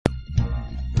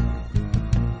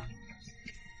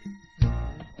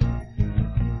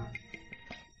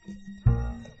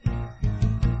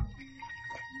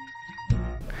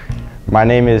My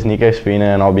name is Nico Spina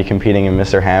and I'll be competing in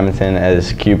Mr. Hammonton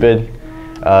as Cupid.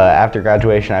 After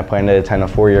graduation, I plan to attend a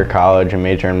 4-year college and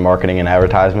major in marketing and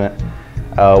advertisement.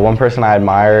 One person I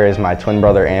admire is my twin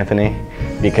brother Anthony,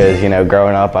 because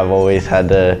growing up I've always had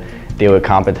to deal with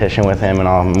competition with him, and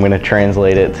I'm going to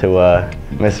translate it to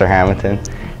Mr. Hammonton.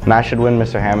 And I should win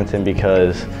Mr. Hammonton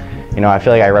because I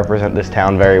feel like I represent this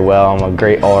town very well. I'm a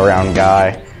great all-around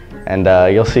guy, and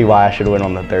you'll see why I should win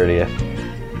on the 30th.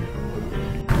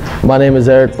 My name is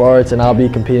Eric Bartz and I'll be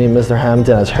competing in Mr.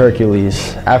 Hammonton as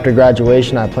Hercules. After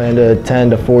graduation, I plan to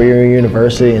attend a 4-year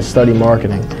university and study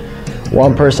marketing.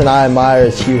 One person I admire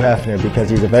is Hugh Hefner because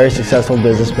he's a very successful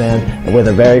businessman and with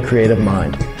a very creative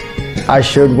mind. I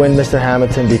should win Mr.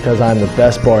 Hammonton because I'm the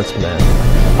best Bartzman.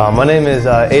 My name is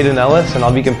Aiden Ellis and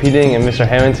I'll be competing in Mr.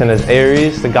 Hammonton as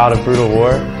Ares, the god of brutal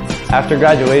war. After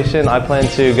graduation, I plan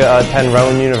to attend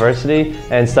Rowan University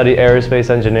and study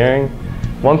aerospace engineering.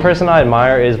 One person I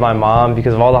admire is my mom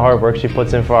because of all the hard work she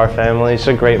puts in for our family. She's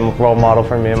a great role model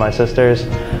for me and my sisters.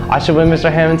 I should win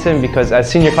Mr. Hammonton because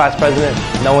as senior class president,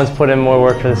 no one's put in more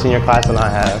work for the senior class than I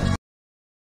have.